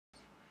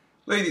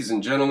Ladies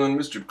and gentlemen,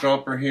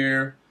 MrCropper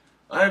here.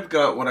 I've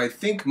got what I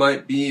think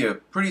might be a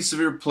pretty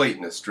severe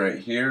Platonist right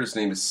here. His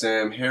name is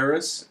Sam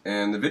Harris,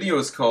 and the video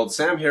is called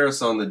Sam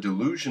Harris on the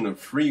Delusion of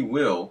Free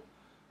Will.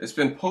 It's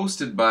been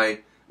posted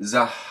by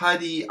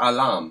Zahadi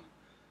Alam,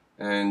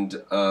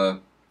 and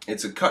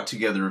it's a cut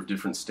together of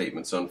different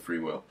statements on free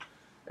will.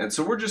 And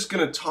so we're just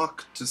going to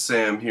talk to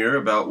Sam here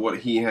about what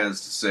he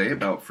has to say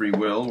about free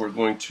will. We're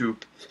going to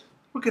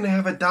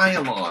have a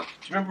dialogue.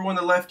 Do you remember when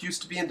the left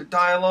used to be into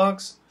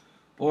dialogues?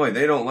 Boy,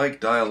 they don't like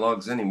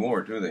dialogues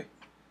anymore, do they?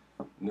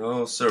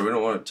 No, sir, we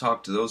don't want to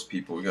talk to those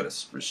people. We got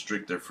to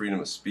restrict their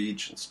freedom of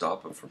speech and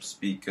stop them from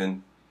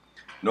speaking.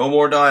 No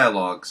more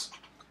dialogues.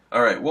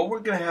 Alright, well, we're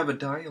going to have a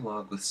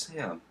dialogue with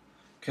Sam.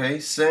 Okay,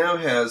 Sam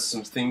has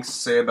some things to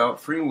say about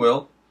free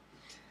will.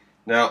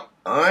 Now,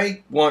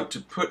 I want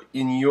to put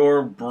in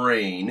your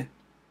brain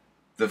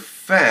the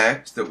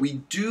fact that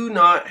we do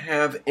not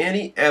have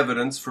any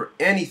evidence for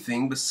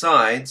anything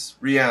besides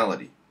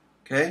reality.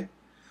 Okay?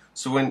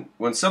 So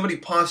when somebody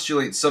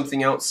postulates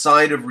something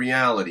outside of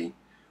reality,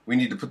 we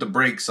need to put the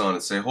brakes on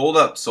and say, hold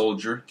up,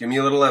 soldier, give me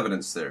a little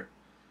evidence there.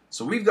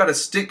 So we've got to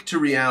stick to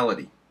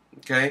reality.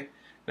 Okay?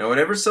 Now,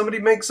 whenever somebody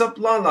makes up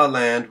La-La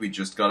Land, we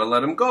just got to let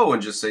them go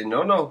and just say,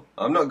 no, no,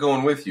 I'm not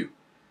going with you.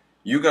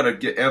 You got to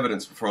get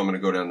evidence before I'm going to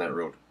go down that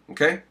road.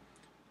 Okay?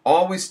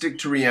 Always stick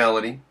to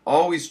reality.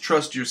 Always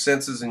trust your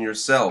senses and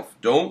yourself.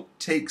 Don't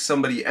take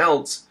somebody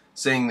else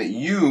saying that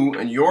you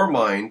and your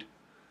mind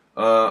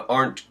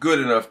aren't good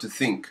enough to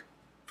think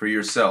for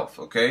yourself.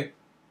 Okay?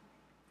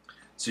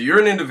 So you're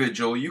an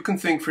individual. You can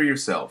think for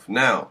yourself.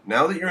 Now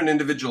that you're an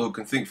individual who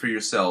can think for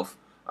yourself,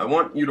 I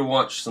want you to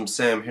watch some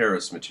Sam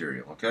Harris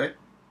material. Okay?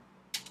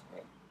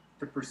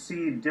 To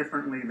proceed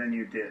differently than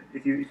you did.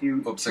 If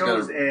you Oops,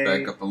 chose A,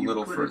 back up a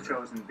little you could further. have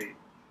chosen B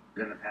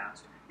in the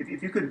past.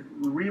 If you could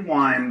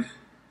rewind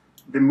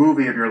the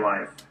movie of your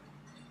life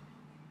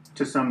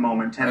to some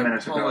moment 10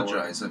 minutes ago. I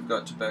apologize. I've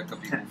got to back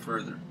up even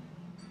further.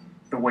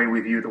 The way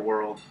we view the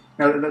world.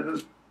 Now,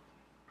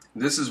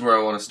 This is where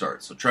I want to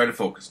start, so try to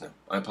focus now.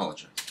 I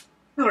apologize.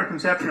 our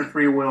conception of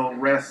free will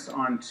rests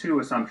on two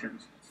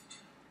assumptions.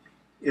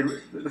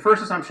 The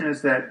first assumption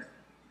is that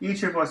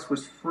each of us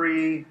was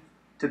free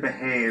to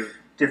behave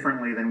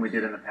differently than we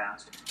did in the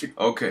past.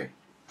 Okay.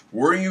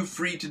 Were you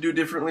free to do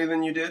differently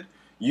than you did?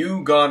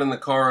 You got in the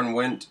car and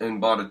went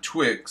and bought a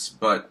Twix,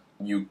 but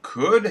you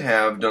could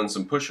have done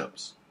some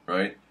push-ups,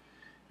 right?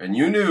 And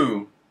you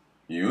knew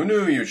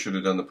you should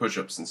have done the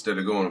push-ups instead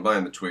of going and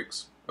buying the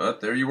Twix. But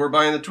there you were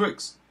buying the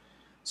Twix.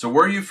 So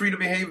were you free to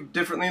behave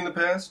differently in the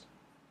past?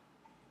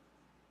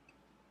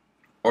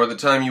 Or the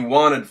time you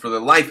wanted for the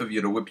life of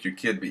you to whip your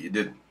kid, but you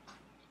didn't?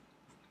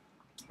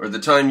 Or the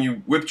time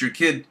you whipped your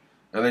kid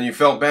and then you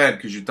felt bad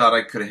because you thought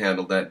I could have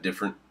handled that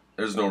different.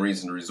 There's no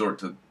reason to resort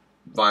to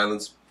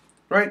violence.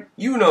 Right?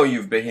 You know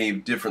you've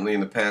behaved differently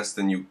in the past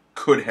than you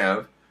could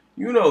have.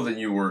 You know that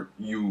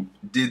you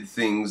did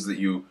things that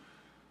you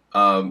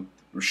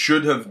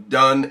should have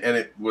done and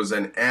it was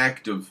an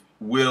act of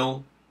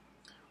will,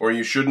 or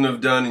you shouldn't have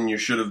done and you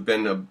should have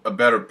been a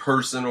better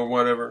person or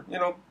whatever. You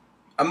know,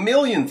 a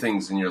million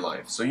things in your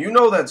life. So you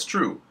know that's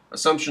true.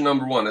 Assumption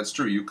number one, that's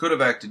true. You could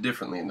have acted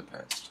differently in the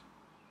past.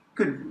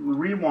 You could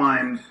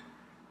rewind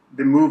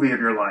the movie of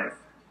your life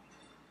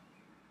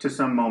to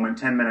some moment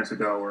 10 minutes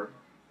ago or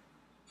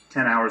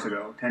 10 hours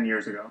ago, 10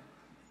 years ago.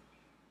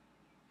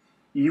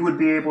 You would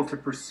be able to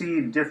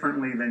proceed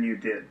differently than you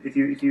did. If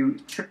you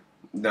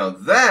Now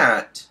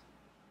that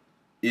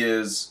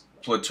is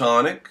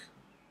Platonic.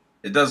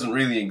 It doesn't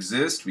really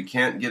exist. We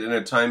can't get in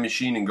a time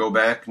machine and go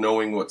back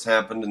knowing what's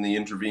happened in the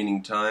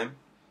intervening time.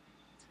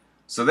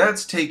 So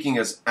that's taking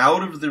us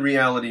out of the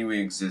reality we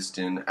exist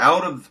in,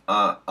 out of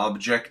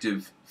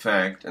objective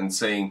fact, and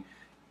saying,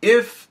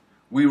 if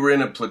we were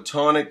in a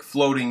Platonic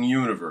floating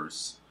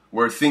universe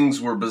where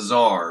things were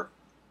bizarre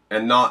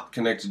and not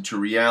connected to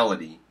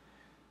reality,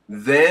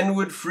 then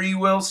would free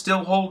will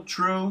still hold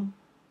true?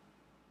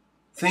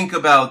 Think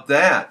about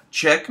that.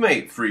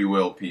 Checkmate, free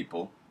will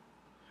people.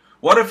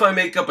 What if I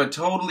make up a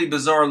totally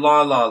bizarre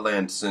La-La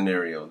Land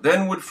scenario?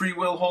 Then would free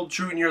will hold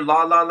true in your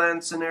La-La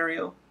Land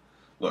scenario?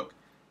 Look,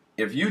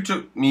 if you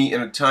took me in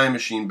a time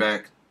machine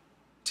back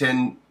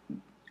 10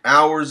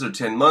 hours or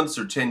 10 months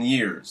or 10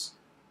 years,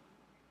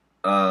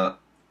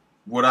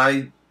 would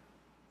I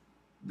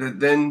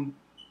then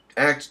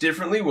act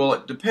differently? Well,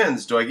 it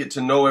depends. Do I get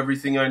to know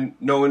everything I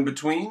know in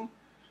between?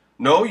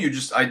 No, you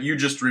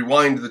just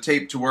rewind the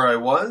tape to where I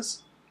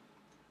was?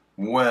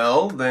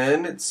 Well,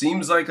 then it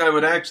seems like I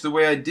would act the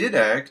way I did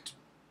act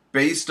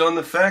based on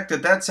the fact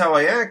that that's how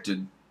I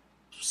acted.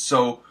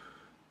 So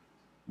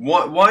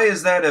why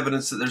is that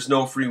evidence that there's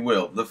no free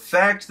will? The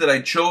fact that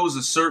I chose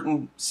a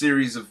certain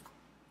series of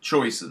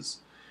choices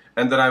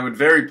and that I would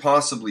very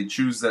possibly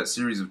choose that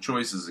series of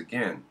choices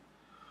again.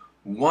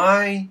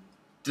 Why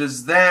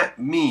does that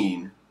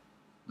mean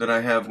that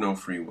I have no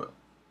free will?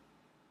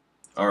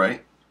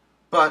 Alright,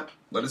 but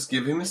let us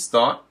give him his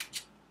thought.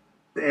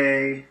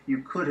 A, you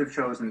could have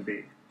chosen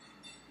B.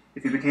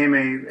 If you became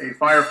a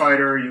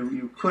firefighter,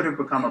 you could have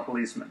become a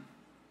policeman.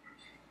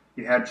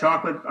 you had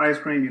chocolate ice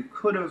cream, you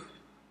could have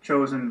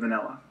chosen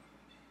vanilla.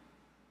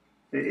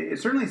 It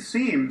certainly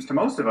seems to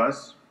most of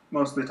us,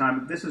 most of the time,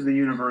 that this is the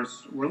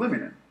universe we're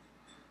living in.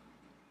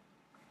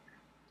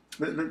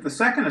 The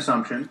second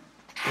assumption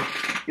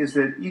is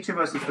that each of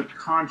us is the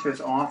conscious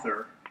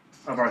author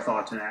of our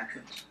thoughts and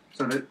actions.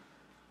 So that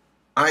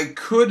I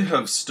could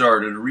have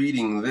started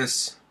reading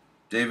this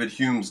David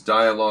Hume's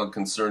dialogue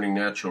concerning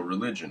natural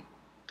religion.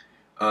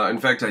 In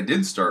fact, I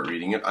did start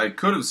reading it. I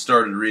could have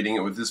started reading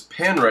it with this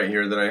pen right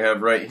here that I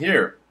have right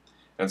here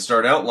and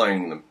start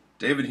outlining them.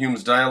 David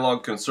Hume's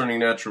dialogue concerning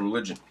natural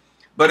religion.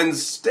 But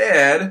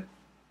instead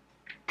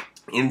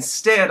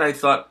I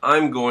thought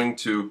I'm going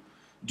to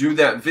do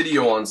that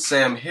video on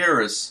Sam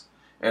Harris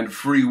and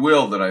free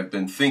will that I've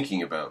been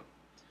thinking about.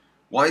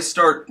 Why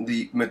start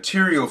the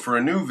material for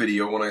a new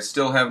video when I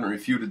still haven't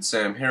refuted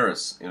Sam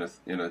Harris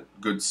in a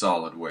good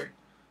solid way?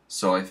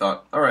 So I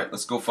thought, alright,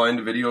 let's go find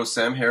a video of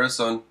Sam Harris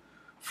on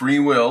free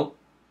will,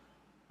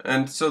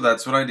 and so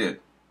that's what I did.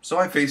 So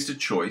I faced a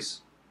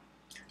choice,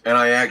 and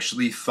I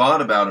actually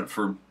thought about it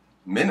for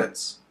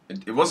minutes.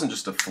 It wasn't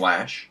just a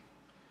flash.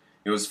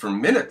 It was for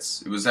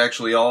minutes. It was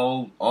actually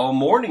all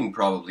morning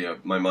probably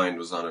my mind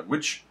was on it.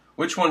 Which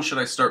one should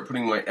I start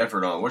putting my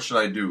effort on? What should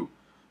I do?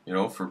 You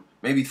know, for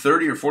maybe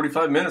 30 or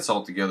 45 minutes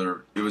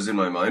altogether it was in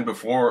my mind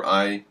before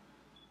I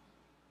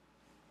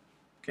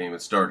came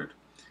and started.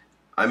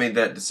 I made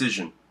that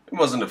decision. It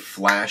wasn't a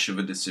flash of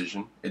a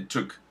decision. It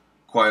took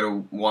quite a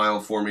while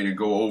for me to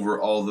go over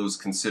all those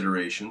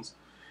considerations.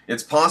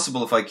 It's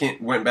possible if I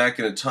went back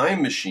in a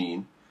time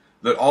machine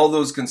that all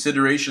those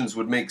considerations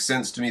would make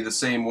sense to me the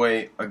same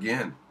way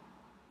again.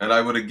 And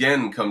I would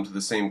again come to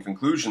the same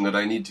conclusion that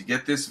I need to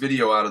get this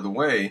video out of the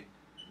way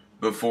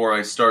before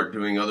I start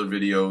doing other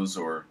videos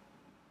or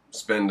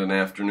spend an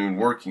afternoon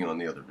working on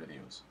the other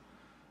videos.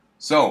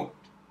 So,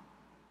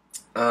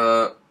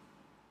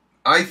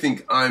 I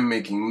think I'm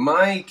making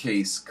my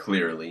case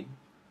clearly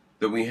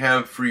that we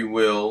have free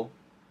will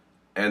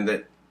and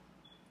that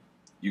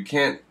you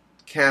can't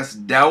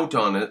cast doubt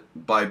on it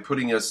by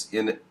putting us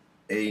in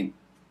a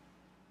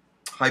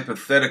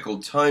hypothetical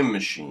time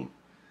machine.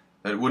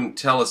 That wouldn't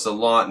tell us a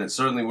lot, and it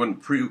certainly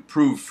wouldn't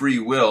prove free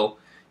will,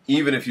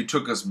 even if you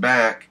took us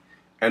back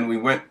and we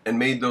went and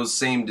made those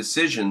same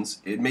decisions.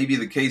 It may be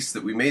the case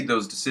that we made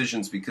those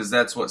decisions because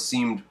that's what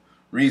seemed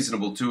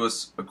reasonable to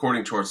us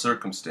according to our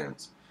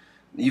circumstance.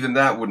 Even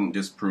that wouldn't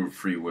disprove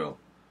free will.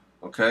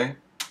 Okay?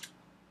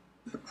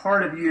 the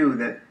part of you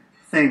that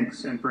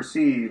thinks and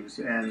perceives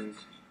and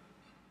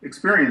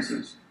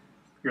experiences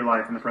your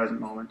life in the present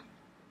moment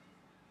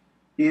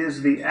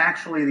is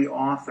actually the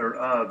author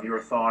of your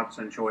thoughts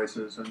and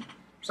choices and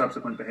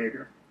subsequent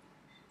behavior.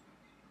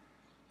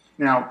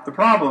 Now, the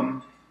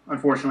problem,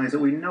 unfortunately, is that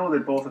we know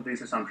that both of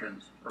these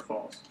assumptions are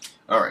false.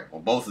 All right,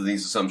 well, both of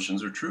these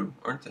assumptions are true,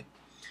 aren't they?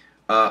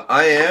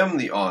 I am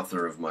the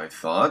author of my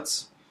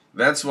thoughts.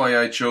 That's why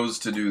I chose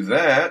to do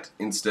that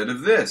instead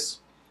of this.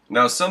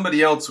 Now,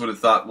 somebody else would have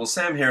thought, well,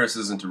 Sam Harris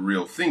isn't a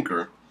real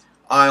thinker.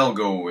 I'll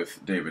go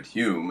with David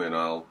Hume, and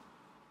I'll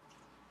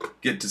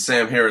get to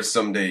Sam Harris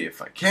someday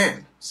if I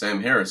can.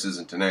 Sam Harris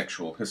isn't an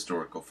actual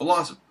historical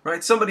philosopher,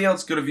 right? Somebody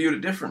else could have viewed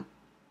it different.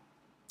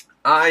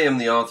 I am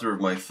the author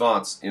of my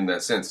thoughts in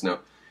that sense.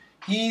 Now,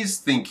 he's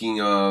thinking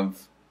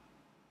of,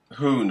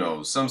 who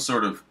knows, some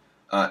sort of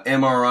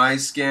MRI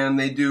scan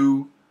they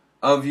do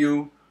of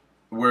you,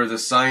 where the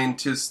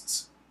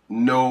scientists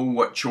know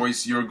what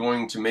choice you're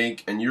going to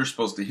make, and you're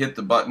supposed to hit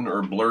the button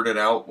or blurt it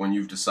out when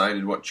you've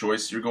decided what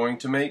choice you're going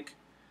to make.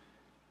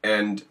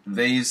 And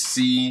they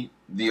see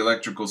the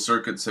electrical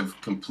circuits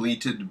have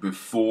completed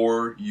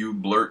before you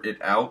blurt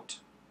it out.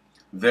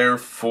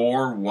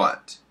 Therefore,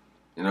 what?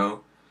 You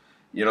know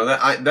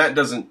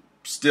that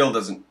still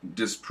doesn't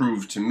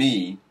disprove to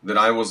me that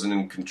I wasn't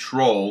in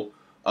control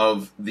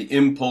of the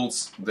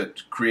impulse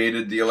that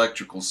created the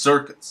electrical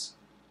circuits.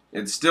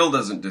 It still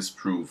doesn't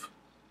disprove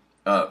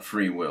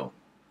free will.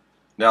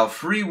 Now,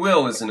 free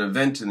will is an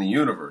event in the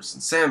universe,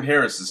 and Sam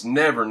Harris is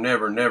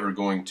never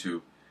going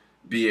to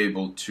be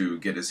able to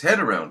get his head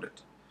around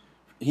it.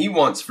 He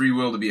wants free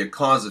will to be a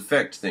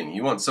cause-effect thing.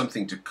 He wants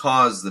something to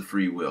cause the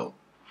free will.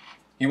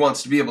 He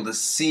wants to be able to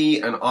see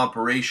an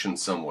operation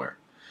somewhere.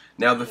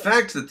 Now, the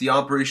fact that the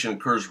operation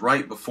occurs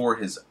right before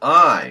his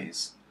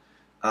eyes,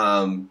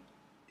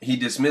 he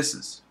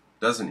dismisses,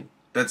 doesn't he?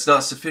 That's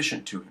not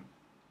sufficient to him.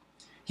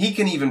 He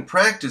can even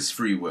practice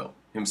free will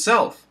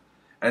himself,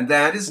 and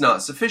that is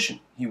not sufficient.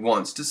 He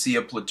wants to see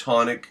a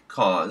Platonic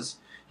cause.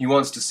 He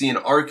wants to see an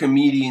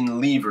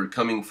Archimedean lever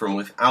coming from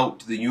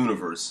without the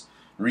universe,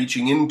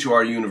 reaching into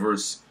our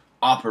universe,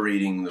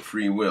 operating the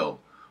free will.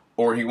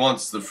 Or he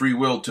wants the free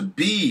will to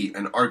be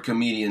an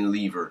Archimedean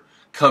lever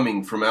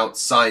coming from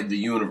outside the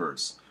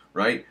universe,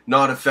 right?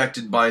 Not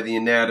affected by the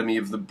anatomy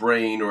of the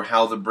brain or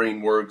how the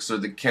brain works or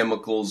the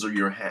chemicals or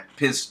your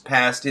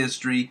past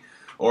history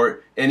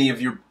or any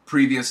of your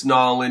previous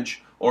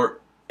knowledge or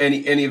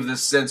any of the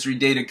sensory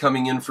data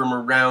coming in from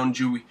around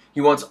you.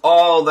 He wants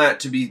all that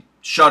to be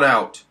shut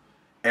out,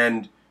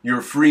 and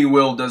your free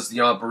will does the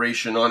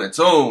operation on its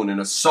own in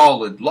a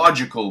solid,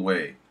 logical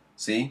way.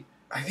 See?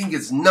 I think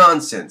it's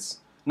nonsense.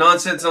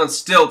 Nonsense on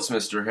stilts,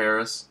 Mr.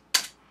 Harris.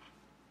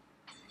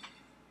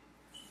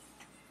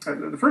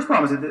 The first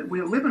problem is that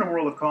we live in a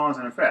world of cause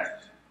and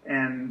effect.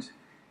 And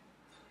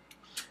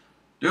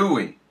do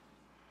we?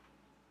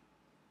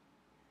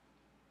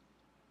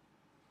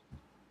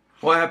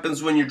 What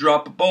happens when you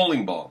drop a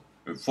bowling ball?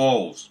 It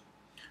falls.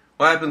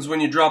 What happens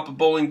when you drop a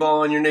bowling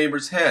ball on your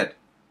neighbor's head?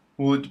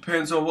 Well, it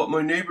depends on what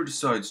my neighbor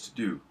decides to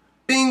do.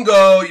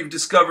 Bingo! You've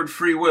discovered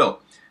free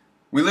will.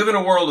 We live in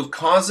a world of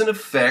cause and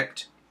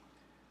effect,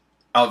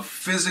 of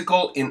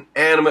physical,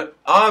 inanimate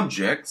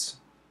objects,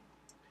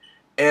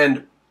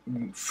 and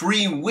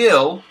free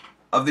will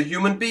of the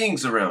human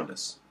beings around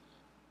us.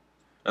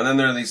 And then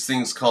there are these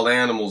things called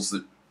animals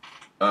that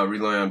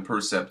rely on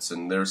percepts,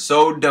 and they're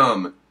so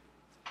dumb.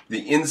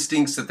 The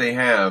instincts that they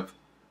have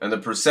and the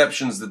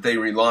perceptions that they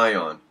rely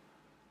on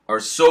are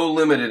so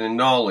limited in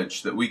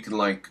knowledge that we can,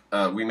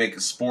 we make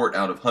a sport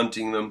out of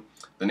hunting them.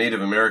 The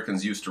Native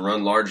Americans used to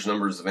run large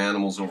numbers of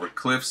animals over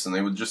cliffs, and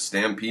they would just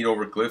stampede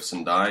over cliffs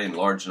and die in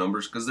large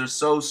numbers because they're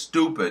so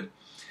stupid.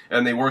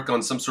 And they work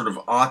on some sort of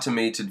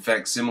automated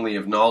facsimile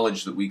of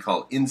knowledge that we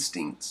call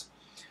instincts.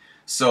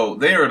 So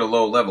they are at a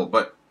low level,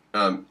 but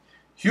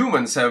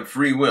humans have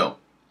free will.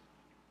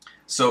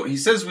 So he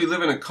says we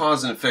live in a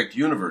cause and effect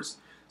universe.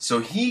 So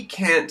he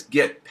can't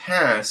get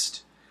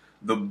past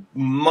the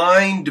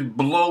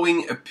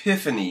mind-blowing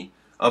epiphany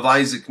of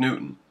Isaac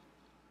Newton,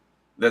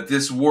 that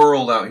this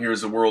world out here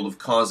is a world of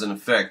cause and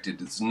effect.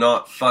 It is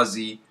not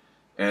fuzzy,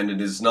 and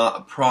it is not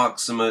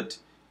approximate.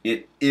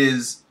 It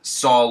is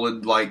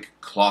solid like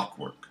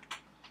clockwork.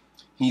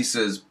 He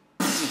says,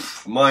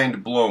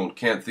 mind blown,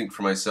 can't think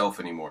for myself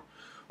anymore.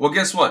 Well,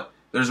 guess what?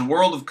 There's a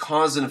world of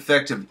cause and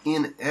effect of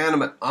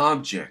inanimate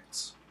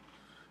objects.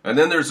 And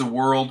then there's a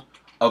world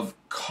of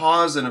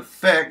cause and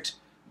effect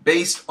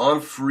based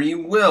on free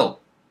will.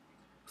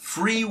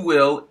 Free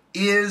will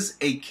is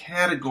a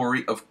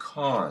category of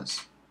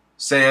cause.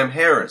 Sam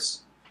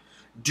Harris,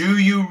 do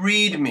you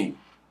read me?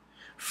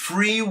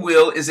 Free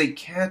will is a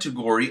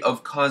category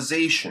of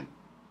causation.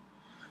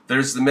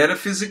 There's the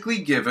metaphysically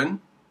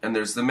given, and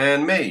there's the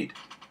man-made.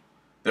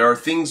 There are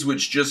things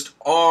which just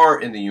are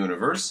in the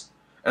universe,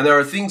 and there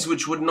are things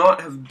which would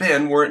not have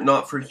been were it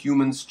not for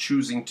humans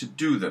choosing to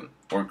do them,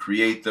 or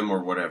create them,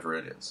 or whatever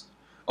it is.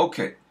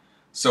 Okay,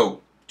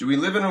 so do we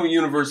live in a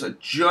universe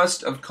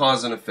just of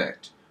cause and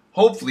effect?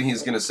 Hopefully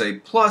he's going to say,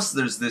 plus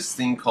there's this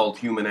thing called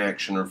human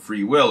action or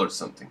free will or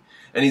something,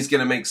 and he's going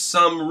to make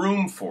some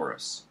room for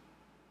us.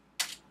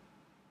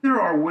 Either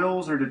our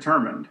wills are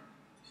determined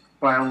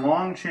by a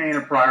long chain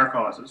of prior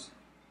causes,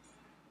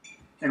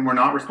 and we're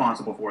not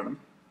responsible for them,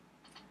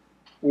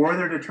 or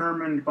they're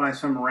determined by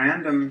some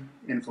random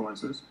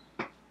influences,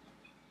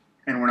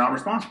 and we're not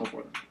responsible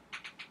for them.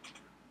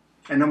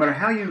 And no matter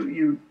how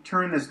you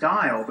turn this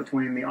dial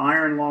between the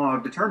iron law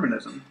of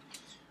determinism,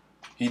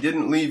 he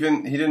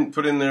didn't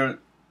put in there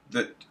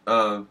that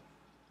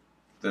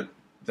that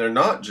they're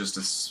not just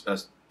a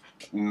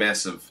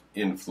mess of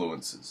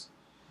influences.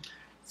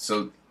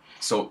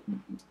 So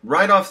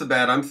right off the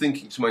bat, I'm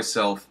thinking to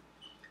myself,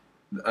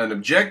 an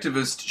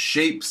objectivist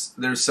shapes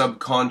their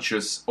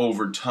subconscious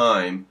over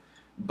time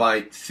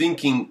by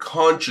thinking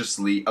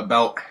consciously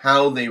about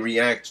how they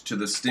react to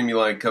the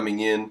stimuli coming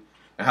in,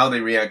 how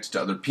they react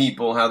to other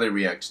people, how they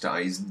react to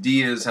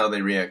ideas, how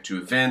they react to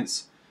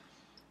events,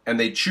 and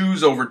they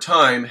choose over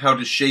time how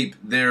to shape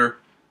their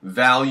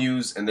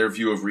values and their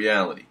view of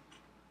reality.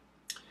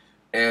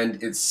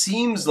 And it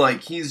seems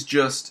like he's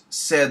just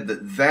said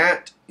that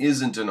that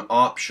isn't an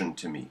option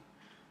to me,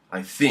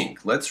 I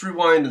think. Let's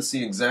rewind and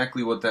see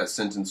exactly what that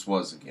sentence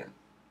was again.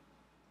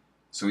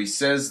 So he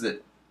says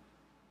that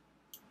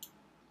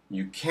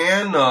you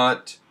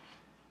cannot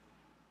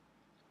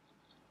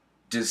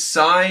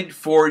decide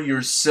for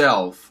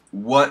yourself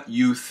what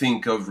you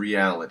think of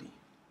reality.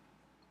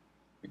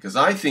 Because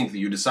I think that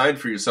you decide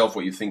for yourself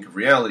what you think of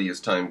reality as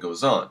time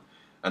goes on.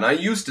 And I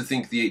used to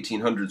think the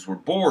 1800s were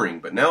boring,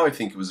 but now I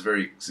think it was a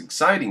very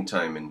exciting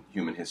time in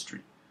human history.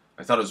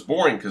 I thought it was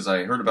boring because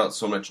I heard about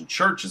so much in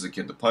church as a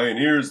kid. The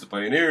pioneers,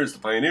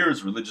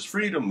 religious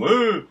freedom.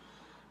 And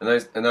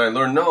then I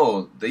learned,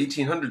 no, the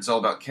 1800s is all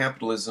about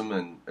capitalism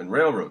and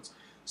railroads.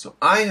 So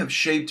I have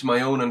shaped my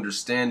own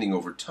understanding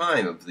over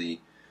time of the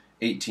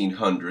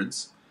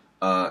 1800s.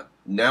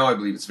 Now I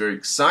believe it's a very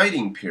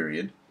exciting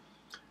period.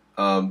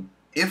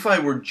 If I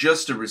were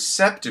just a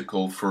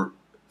receptacle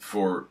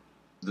for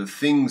the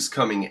things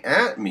coming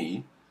at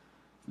me,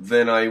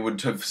 then I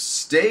would have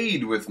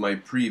stayed with my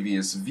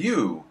previous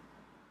view.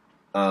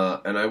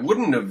 And I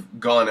wouldn't have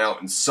gone out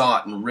and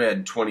sought and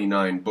read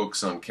 29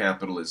 books on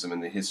capitalism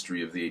and the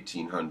history of the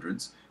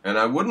 1800s. And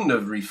I wouldn't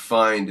have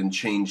refined and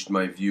changed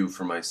my view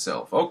for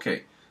myself.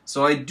 Okay,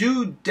 so I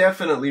do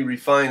definitely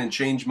refine and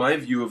change my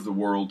view of the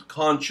world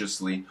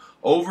consciously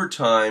over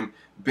time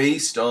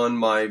based on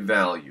my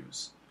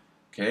values.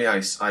 Okay,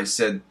 I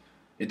said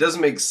it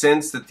doesn't make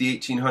sense that the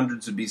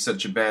 1800s would be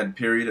such a bad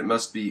period. It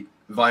must be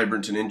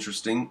vibrant and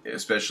interesting,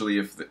 especially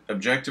if the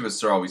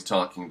objectivists are always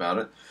talking about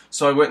it.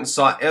 So I went and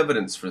sought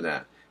evidence for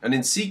that. And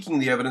in seeking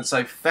the evidence,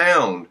 I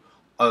found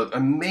an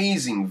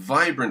amazing,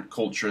 vibrant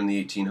culture in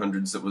the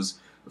 1800s that was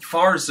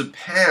far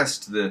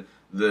surpassed the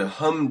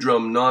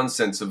humdrum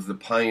nonsense of the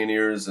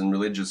pioneers and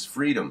religious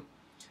freedom.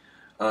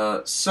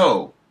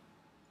 So,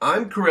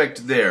 I'm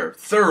correct there,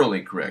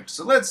 thoroughly correct.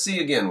 So let's see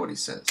again what he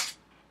says.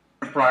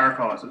 Prior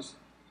causes,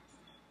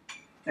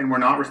 and we're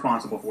not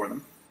responsible for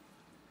them,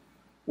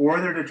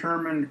 or they're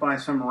determined by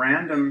some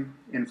random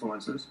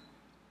influences,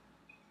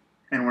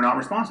 and we're not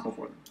responsible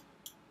for them.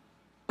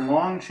 A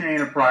long chain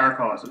of prior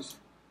causes.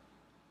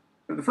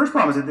 But the first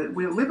problem is that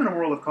we live in a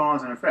world of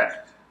cause and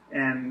effect,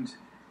 and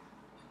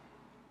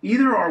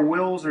either our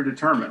wills are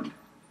determined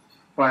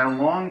by a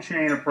long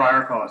chain of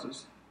prior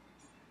causes,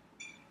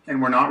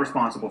 and we're not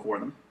responsible for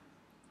them,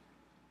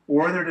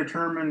 or they're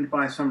determined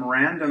by some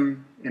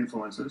random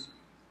influences,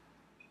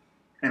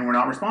 and we're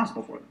not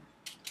responsible for them.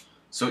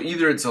 So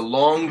either it's a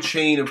long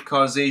chain of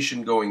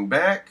causation going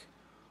back,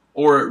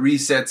 or it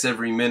resets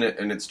every minute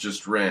and it's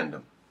just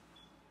random.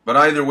 But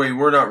either way,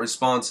 we're not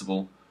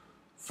responsible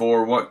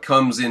for what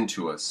comes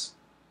into us.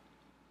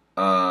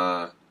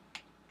 The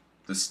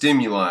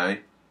stimuli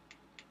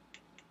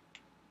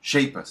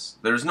shape us.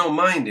 There's no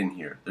mind in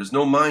here. There's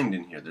no mind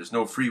in here. There's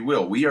no free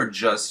will. We are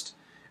just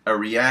a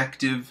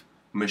reactive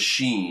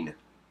machine.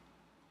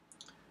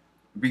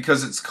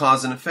 Because it's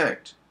cause and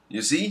effect.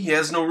 You see, he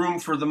has no room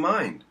for the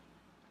mind.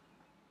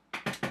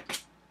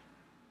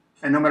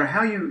 And no matter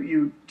how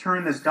you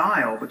turn this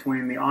dial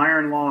between the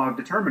iron law of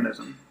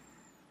determinism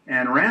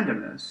and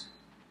randomness,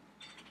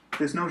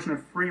 this notion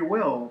of free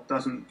will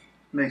doesn't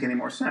make any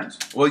more sense.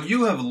 Well,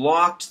 you have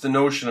locked the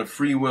notion of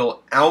free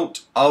will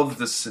out of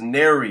the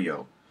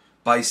scenario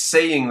by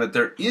saying that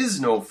there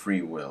is no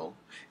free will.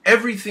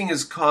 Everything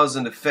is cause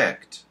and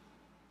effect.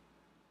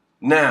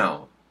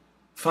 Now,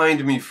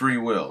 find me free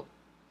will.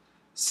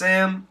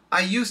 Sam,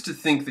 I used to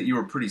think that you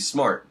were pretty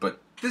smart, but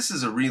this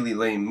is a really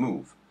lame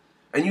move.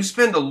 And you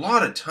spend a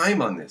lot of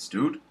time on this,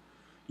 dude.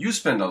 You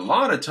spend a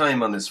lot of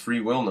time on this free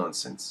will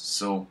nonsense.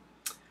 So,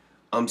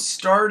 I'm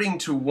starting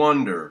to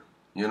wonder,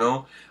 you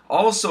know.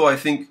 Also, I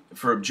think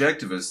for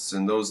objectivists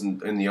and those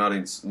in the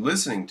audience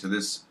listening to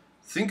this,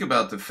 think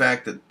about the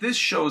fact that this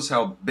shows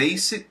how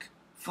basic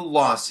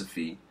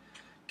philosophy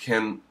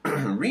can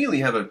really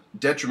have a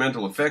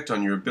detrimental effect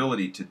on your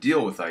ability to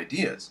deal with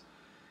ideas.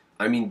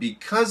 I mean,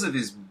 because of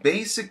his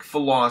basic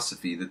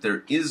philosophy that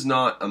there is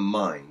not a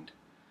mind,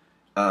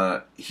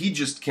 he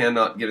just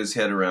cannot get his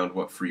head around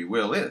what free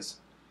will is.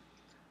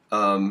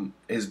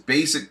 His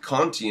basic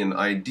Kantian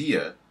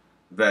idea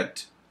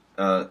that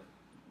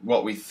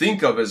what we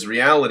think of as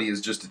reality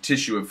is just a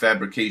tissue of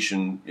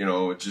fabrication, you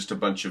know, it's just a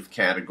bunch of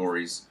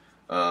categories,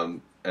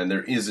 and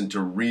there isn't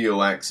a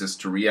real access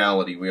to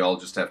reality. We all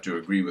just have to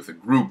agree with a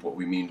group what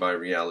we mean by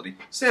reality.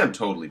 Sam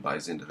totally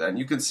buys into that, and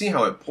you can see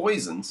how it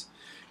poisons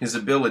his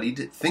ability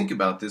to think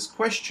about this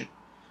question.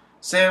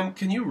 Sam,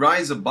 can you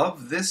rise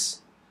above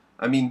this?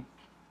 I mean,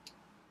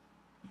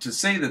 to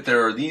say that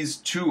there are these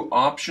two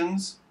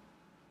options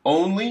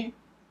only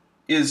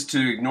is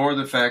to ignore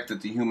the fact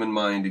that the human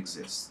mind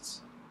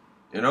exists.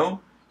 You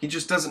know? He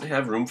just doesn't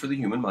have room for the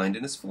human mind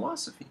in his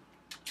philosophy.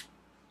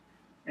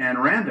 And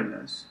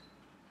randomness,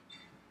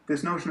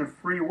 this notion of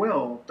free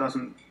will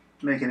doesn't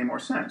make any more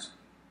sense.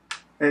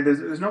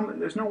 There's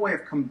no way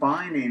of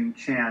combining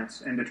chance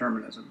and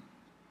determinism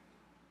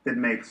that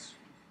makes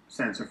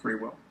sense of free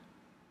will.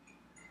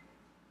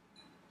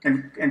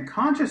 And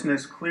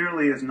consciousness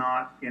clearly is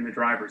not in the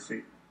driver's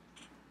seat.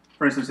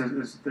 For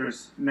instance,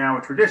 there's now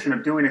a tradition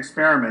of doing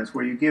experiments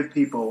where you give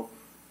people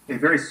a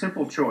very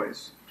simple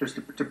choice, just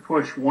to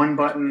push one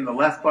button, the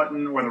left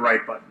button or the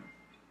right button,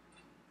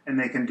 and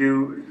they can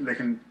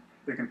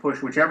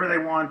push whichever they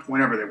want,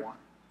 whenever they want.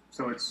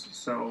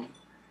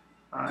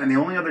 And the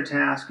only other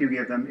task you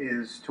give them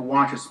is to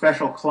watch a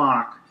special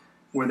clock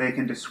where they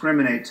can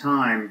discriminate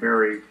time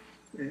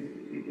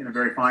in a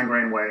very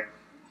fine-grained way.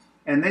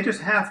 And they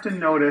just have to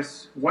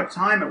notice what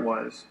time it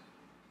was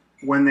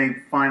when they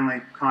finally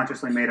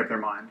consciously made up their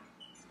mind.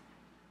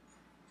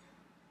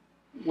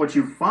 What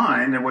you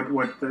find, and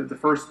what the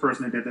first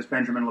person who did this,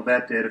 Benjamin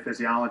Libet, did, a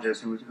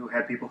physiologist who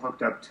had people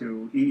hooked up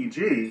to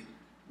EEG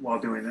while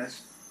doing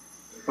this,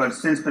 but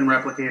it's since been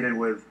replicated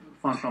with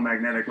functional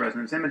magnetic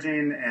resonance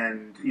imaging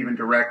and even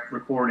direct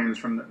recordings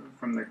from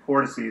the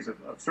cortices of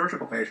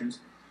surgical patients,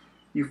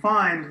 you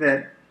find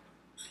that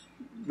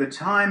the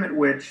time at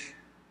which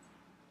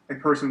a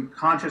person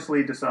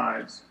consciously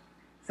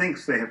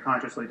thinks they have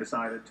consciously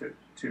decided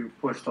to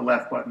push the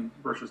left button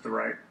versus the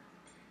right,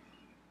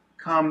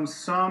 comes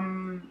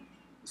some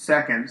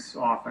seconds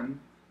often,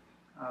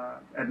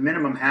 at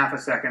minimum half a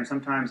second,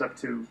 sometimes up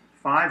to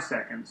 5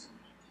 seconds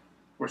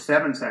or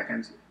 7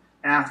 seconds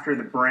after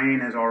the brain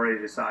has already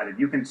decided.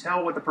 You can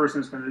tell what the person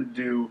is going to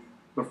do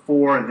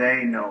before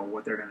they know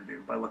what they're going to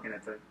do by looking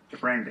at the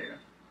brain data.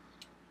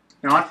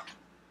 Now,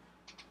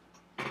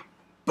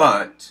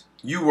 but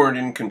you weren't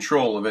in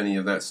control of any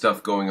of that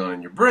stuff going on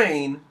in your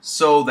brain,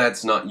 so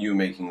that's not you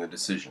making the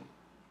decision.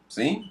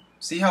 See?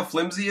 See how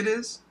flimsy it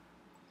is?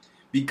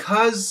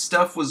 Because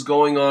stuff was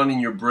going on in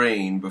your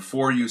brain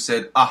before you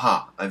said,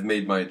 aha, I've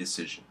made my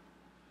decision.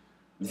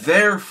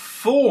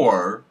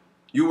 Therefore,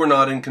 you were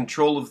not in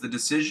control of the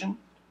decision?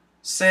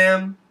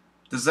 Sam,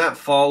 does that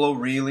follow,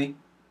 really?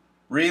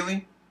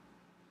 Really?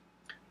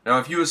 Now,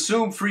 if you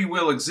assume free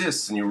will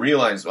exists and you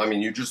realize,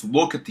 you just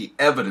look at the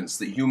evidence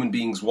that human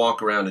beings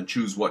walk around and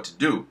choose what to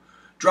do,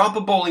 drop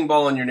a bowling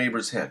ball on your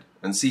neighbor's head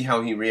and see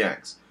how he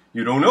reacts.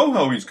 You don't know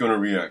how he's going to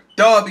react.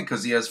 Duh,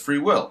 because he has free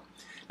will.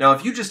 Now,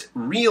 if you just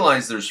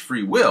realize there's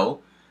free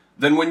will,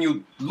 then when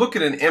you look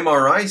at an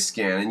MRI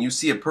scan and you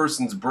see a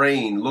person's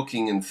brain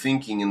looking and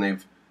thinking and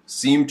they've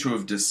seemed to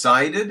have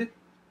decided,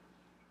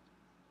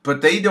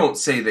 but they don't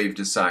say they've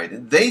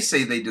decided. They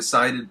say they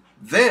decided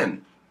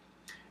then.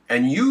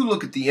 And you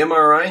look at the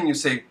MRI and you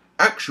say,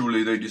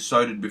 actually they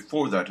decided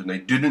before that and they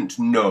didn't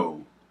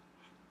know.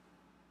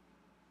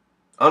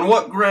 On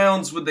what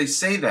grounds would they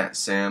say that,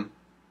 Sam?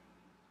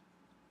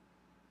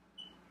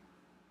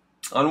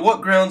 On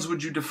what grounds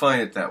would you define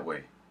it that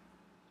way?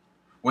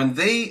 When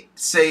they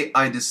say,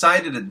 I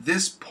decided at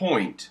this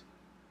point,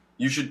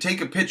 you should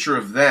take a picture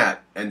of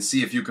that and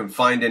see if you can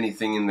find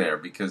anything in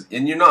there,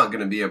 and you're not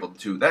going to be able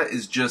to. That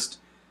is just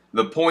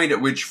the point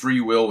at which free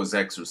will was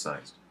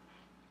exercised,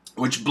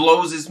 which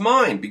blows his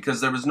mind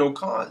because there was no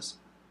cause.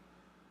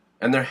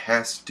 And there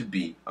has to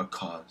be a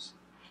cause.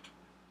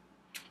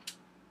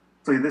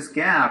 So this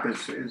gap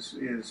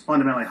is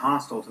fundamentally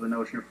hostile to the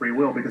notion of free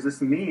will, because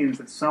this means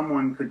that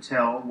someone could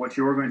tell what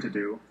you're going to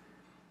do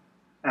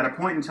at a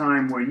point in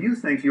time where you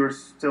think you're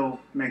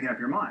still making up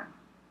your mind.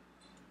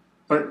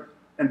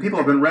 And people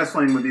have been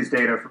wrestling with these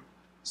data.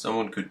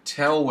 Someone could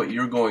tell what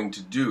you're going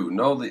to do.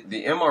 No,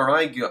 the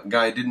MRI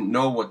guy didn't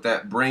know what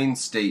that brain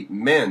state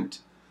meant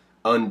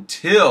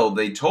until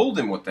they told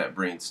him what that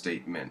brain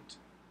state meant.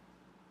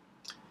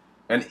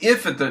 And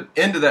if at the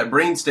end of that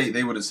brain state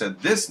they would have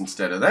said this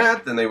instead of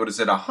that, then they would have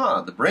said,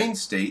 aha, the brain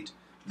state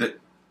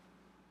that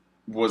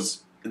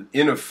was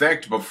in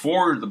effect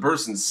before the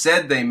person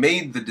said they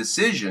made the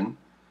decision,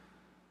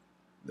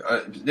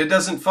 it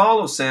doesn't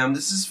follow, Sam.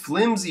 This is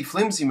flimsy,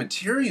 flimsy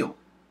material.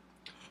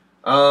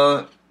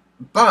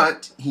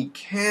 But he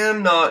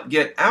cannot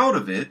get out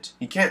of it.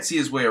 He can't see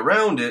his way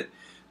around it,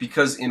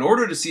 because in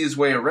order to see his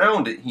way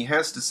around it, he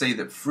has to say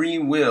that free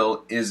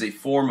will is a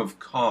form of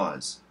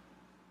cause.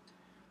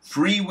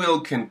 Free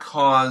will can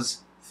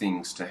cause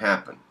things to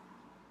happen.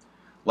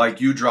 Like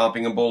you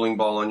dropping a bowling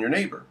ball on your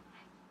neighbor.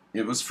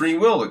 It was free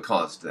will that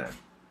caused that.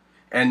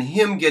 And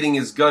him getting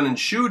his gun and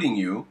shooting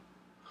you,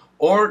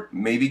 or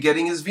maybe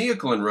getting his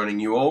vehicle and running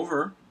you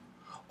over,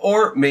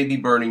 or maybe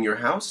burning your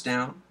house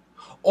down,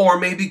 or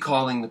maybe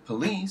calling the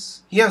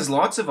police. He has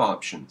lots of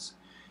options.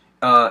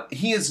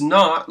 He is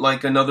not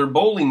like another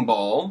bowling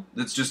ball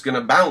that's just going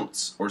to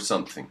bounce or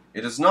something.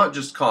 It is not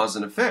just cause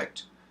and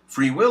effect.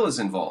 Free will is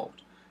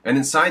involved. And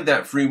inside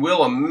that free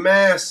will, a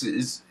mass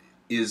is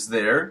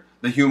there,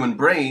 the human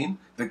brain,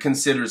 that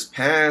considers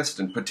past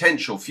and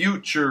potential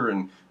future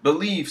and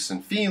beliefs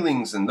and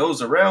feelings and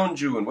those around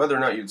you, and whether or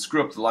not you'd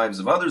screw up the lives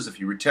of others if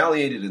you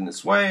retaliated in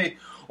this way,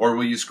 or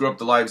will you screw up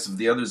the lives of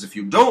the others if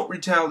you don't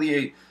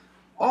retaliate.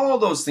 All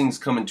those things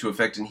come into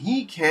effect, and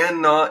he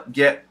cannot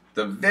get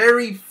the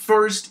very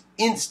first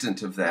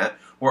instant of that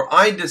where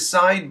I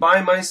decide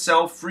by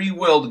myself, free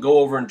will, to go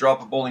over and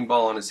drop a bowling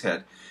ball on his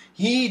head.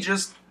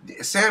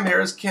 Sam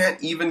Harris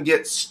can't even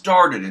get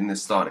started in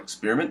this thought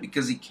experiment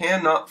because he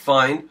cannot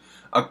find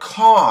a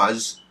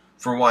cause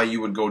for why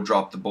you would go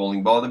drop the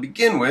bowling ball to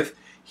begin with.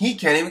 He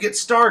can't even get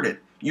started.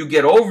 You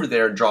get over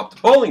there and drop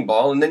the bowling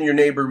ball, and then your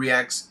neighbor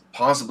reacts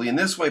possibly in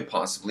this way,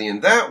 possibly in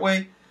that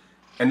way,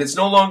 and it's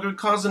no longer a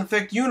cause and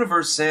effect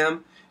universe,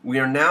 Sam. We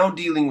are now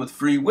dealing with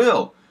free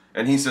will.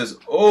 And he says,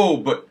 oh,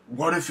 but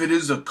what if it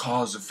is a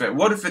cause effect?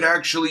 What if it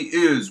actually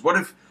is? What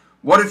if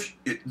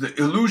the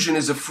illusion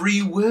is a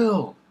free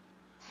will?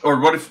 Or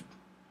what if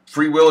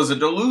free will is a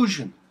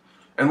delusion?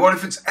 And what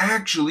if it's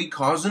actually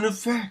cause and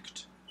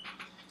effect?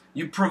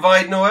 You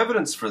provide no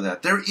evidence for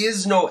that. There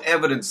is no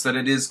evidence that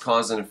it is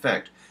cause and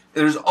effect.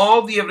 There's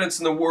all the evidence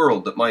in the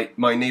world that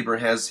my neighbor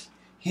has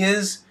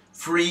his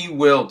free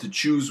will to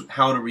choose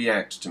how to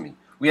react to me.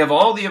 We have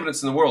all the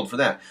evidence in the world for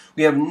that.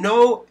 We have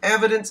no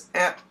evidence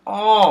at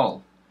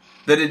all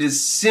that it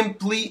is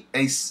simply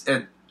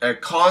a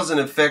cause and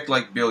effect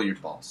like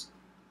billiard balls.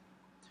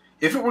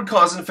 If it were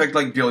cause and effect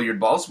like billiard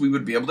balls, we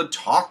would be able to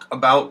talk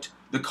about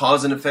the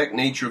cause and effect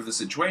nature of the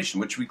situation,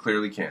 which we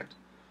clearly can't.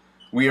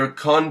 We are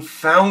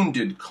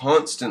confounded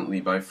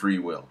constantly by free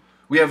will.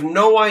 We have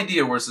no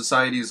idea where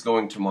society is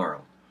going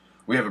tomorrow.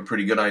 We have a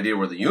pretty good idea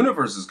where the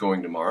universe is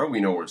going tomorrow. We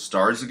know where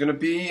stars are going to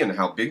be and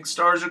how big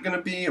stars are going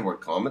to be and where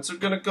comets are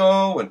going to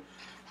go,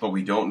 but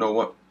we don't know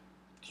what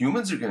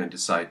humans are going to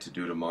decide to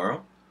do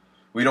tomorrow.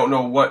 We don't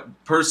know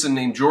what person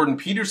named Jordan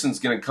Peterson is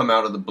going to come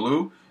out of the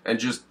blue. And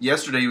just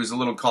yesterday he was a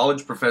little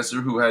college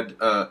professor who had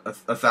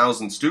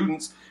 1,000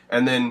 students,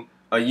 and then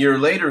a year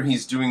later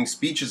he's doing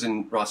speeches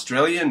in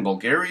Australia and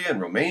Bulgaria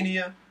and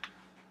Romania.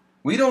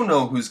 We don't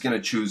know who's going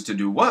to choose to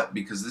do what,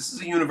 because this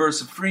is a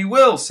universe of free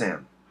will,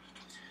 Sam.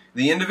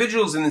 The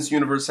individuals in this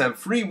universe have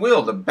free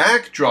will. The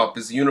backdrop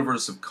is a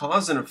universe of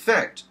cause and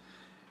effect.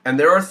 And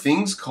there are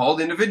things called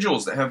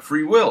individuals that have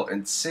free will.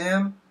 And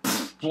Sam,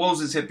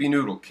 blows his hippie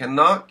noodle,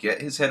 cannot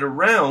get his head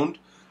around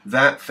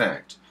that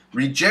fact,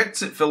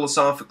 rejects it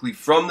philosophically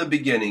from the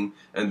beginning,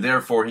 and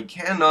therefore he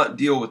cannot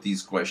deal with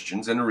these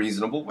questions in a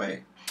reasonable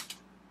way.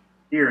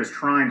 Here is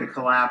trying to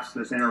collapse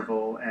this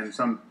interval, and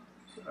some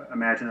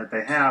imagine that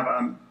they have.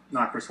 I'm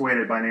not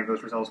persuaded by any of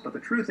those results, but the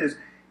truth is,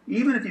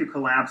 even if you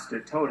collapsed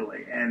it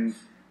totally, and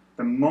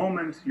the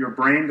moment your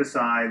brain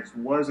decides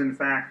was in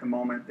fact the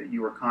moment that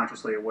you were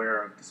consciously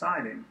aware of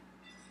deciding,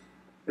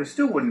 there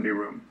still wouldn't be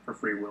room for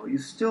free will. You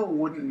still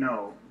wouldn't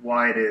know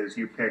why it is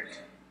you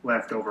picked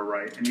left over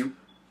right. And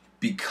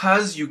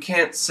because you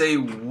can't say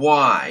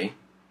why,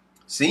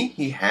 see,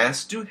 he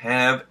has to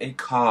have a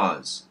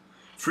cause.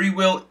 Free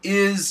will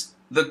is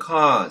the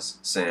cause,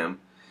 Sam.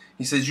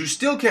 He says you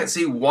still can't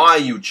say why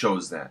you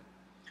chose that.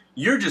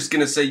 You're just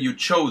going to say you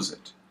chose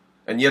it.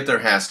 And yet there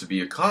has to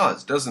be a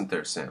cause, doesn't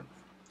there, Sam?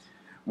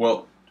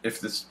 Well, if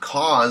this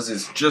cause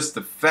is just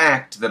the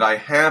fact that I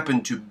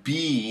happen to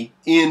be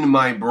in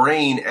my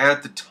brain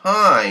at the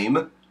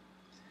time,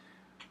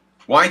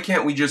 why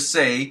can't we just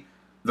say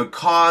the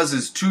cause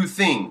is two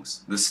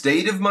things: the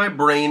state of my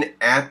brain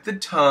at the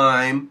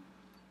time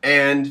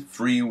and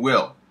free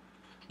will?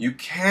 You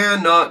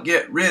cannot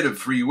get rid of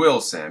free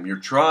will, Sam. You're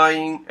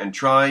trying and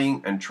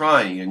trying and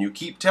trying, and you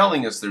keep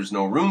telling us there's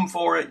no room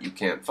for it, you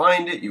can't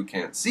find it, you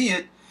can't see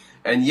it,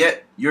 and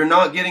yet you're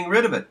not getting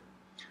rid of it.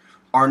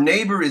 Our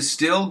neighbor is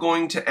still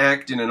going to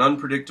act in an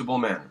unpredictable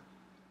manner.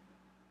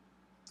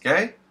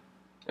 Okay?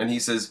 And he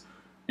says,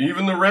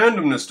 even the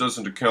randomness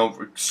doesn't account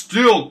for it.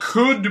 Still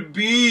could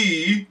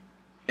be.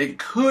 It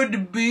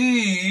could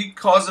be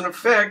cause and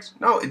effect.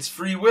 No, it's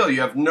free will. You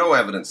have no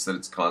evidence that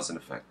it's cause and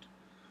effect.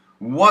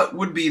 What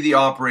would be the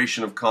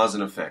operation of cause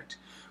and effect?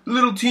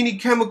 Little teeny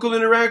chemical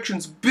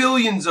interactions,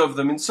 billions of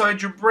them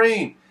inside your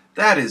brain.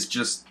 That is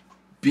just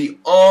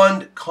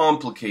beyond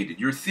complicated.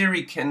 Your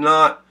theory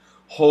cannot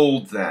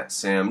hold that,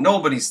 Sam.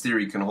 Nobody's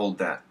theory can hold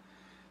that.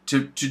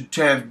 To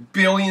have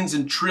billions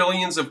and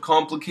trillions of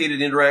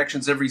complicated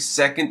interactions every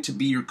second to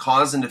be your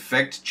cause and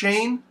effect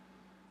chain?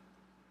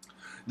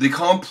 The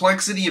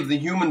complexity of the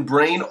human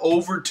brain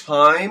over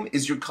time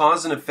is your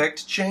cause and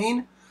effect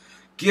chain?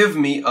 Give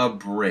me a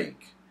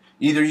break.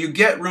 Either you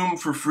get room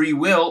for free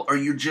will, or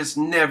you're just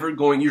never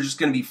going, you're just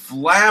going to be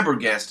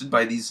flabbergasted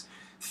by these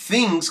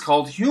things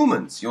called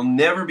humans. You'll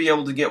never be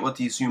able to get what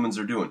these humans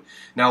are doing.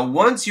 Now,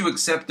 once you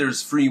accept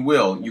there's free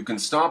will, you can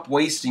stop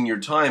wasting your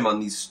time on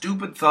these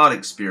stupid thought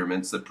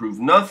experiments that prove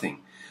nothing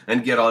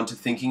and get on to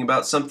thinking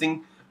about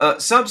something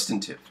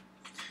substantive.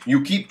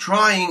 You keep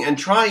trying and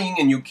trying,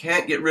 and you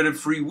can't get rid of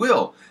free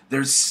will.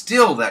 There's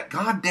still that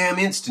goddamn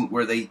instant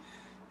where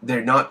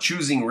they're not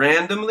choosing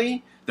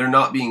randomly. They're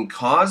not being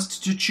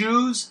caused to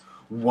choose.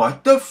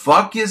 What the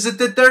fuck is it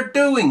that they're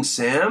doing,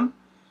 Sam?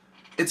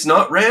 It's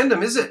not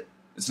random, is it?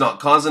 It's not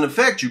cause and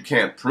effect. You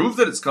can't prove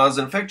that it's cause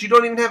and effect. You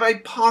don't even have a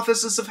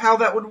hypothesis of how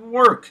that would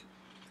work.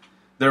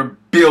 There are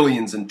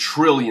billions and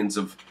trillions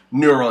of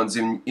neurons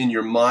in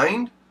your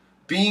mind.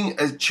 Being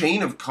a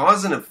chain of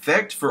cause and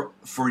effect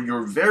for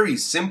your very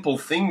simple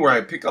thing where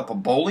I pick up a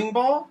bowling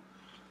ball?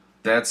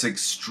 That's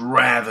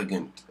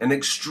extravagant. An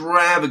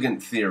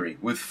extravagant theory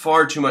with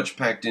far too much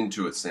packed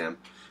into it, Sam.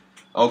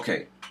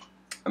 Okay.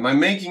 Am I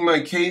making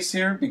my case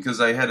here? Because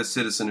I had a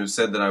citizen who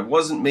said that I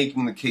wasn't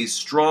making the case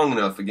strong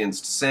enough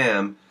against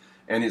Sam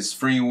and his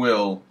free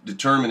will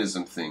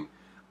determinism thing.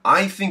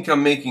 I think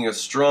I'm making a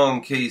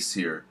strong case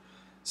here.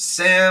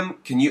 Sam,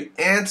 can you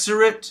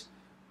answer it?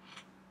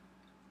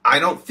 I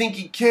don't think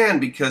he can,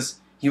 because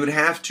he would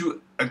have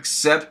to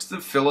accept the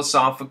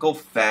philosophical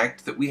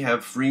fact that we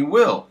have free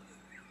will.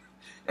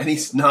 And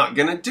he's not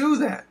going to do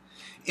that.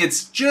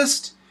 It's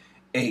just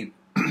a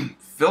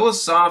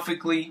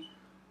philosophically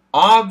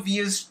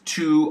obvious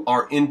to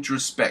our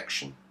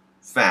introspection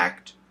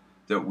fact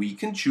that we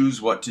can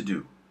choose what to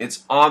do.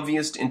 It's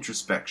obvious to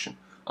introspection.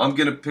 I'm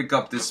going to pick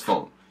up this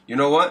phone. You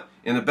know what?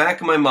 In the back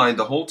of my mind,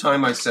 the whole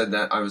time I said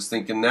that, I was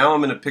thinking, now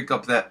I'm going to pick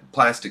up that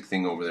plastic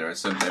thing over there. I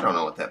said, they don't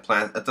know what that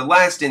at the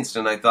last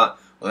instant, I thought,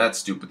 well, that's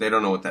stupid. They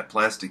don't know what that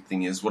plastic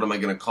thing is. What am I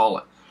going to call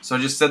it? So I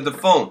just said the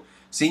phone.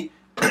 See?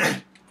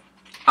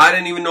 I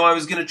didn't even know I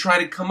was going to try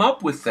to come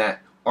up with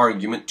that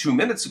argument 2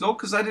 minutes ago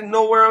because I didn't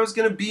know where I was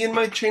going to be in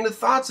my chain of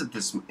thoughts at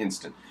this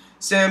instant.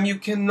 Sam, you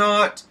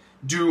cannot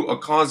do a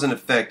cause and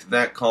effect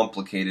that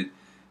complicated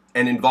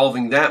and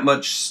involving that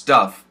much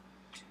stuff.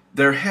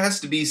 There has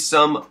to be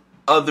some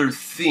other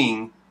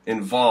thing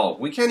involved.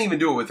 We can't even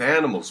do it with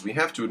animals. We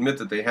have to admit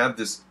that they have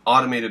this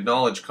automated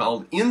knowledge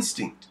called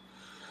instinct.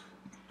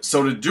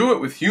 So to do it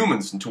with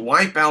humans and to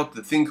wipe out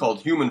the thing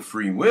called human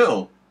free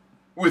will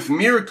with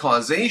mere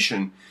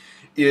causation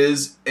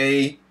is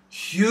a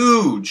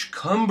huge,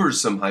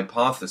 cumbersome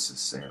hypothesis,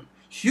 Sam.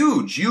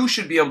 Huge. You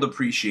should be able to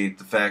appreciate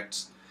the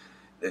facts.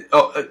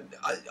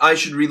 I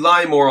should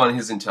rely more on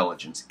his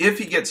intelligence. If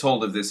he gets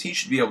hold of this, he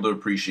should be able to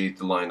appreciate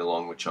the line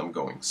along which I'm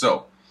going.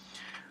 So,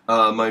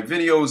 my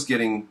video is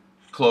getting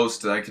close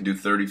to, I can do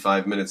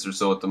 35 minutes or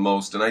so at the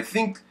most, and I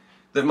think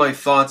that my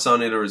thoughts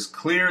on it are as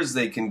clear as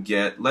they can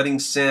get. Letting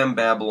Sam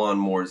babble on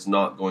more is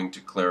not going to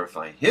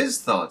clarify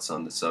his thoughts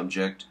on the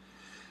subject.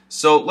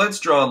 So let's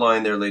draw a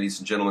line there, ladies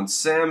and gentlemen.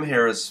 Sam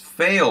Harris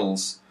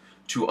fails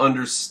to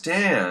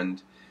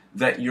understand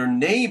that your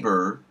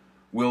neighbor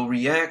will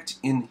react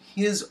in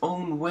his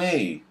own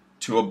way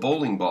to a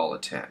bowling ball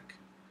attack.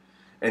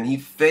 And he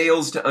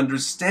fails to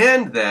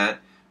understand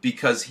that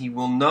because he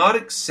will not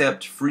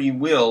accept free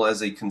will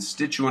as a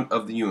constituent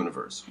of the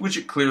universe, which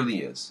it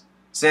clearly is.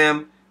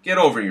 Sam, get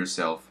over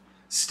yourself.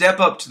 Step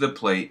up to the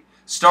plate.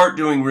 Start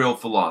doing real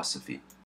philosophy.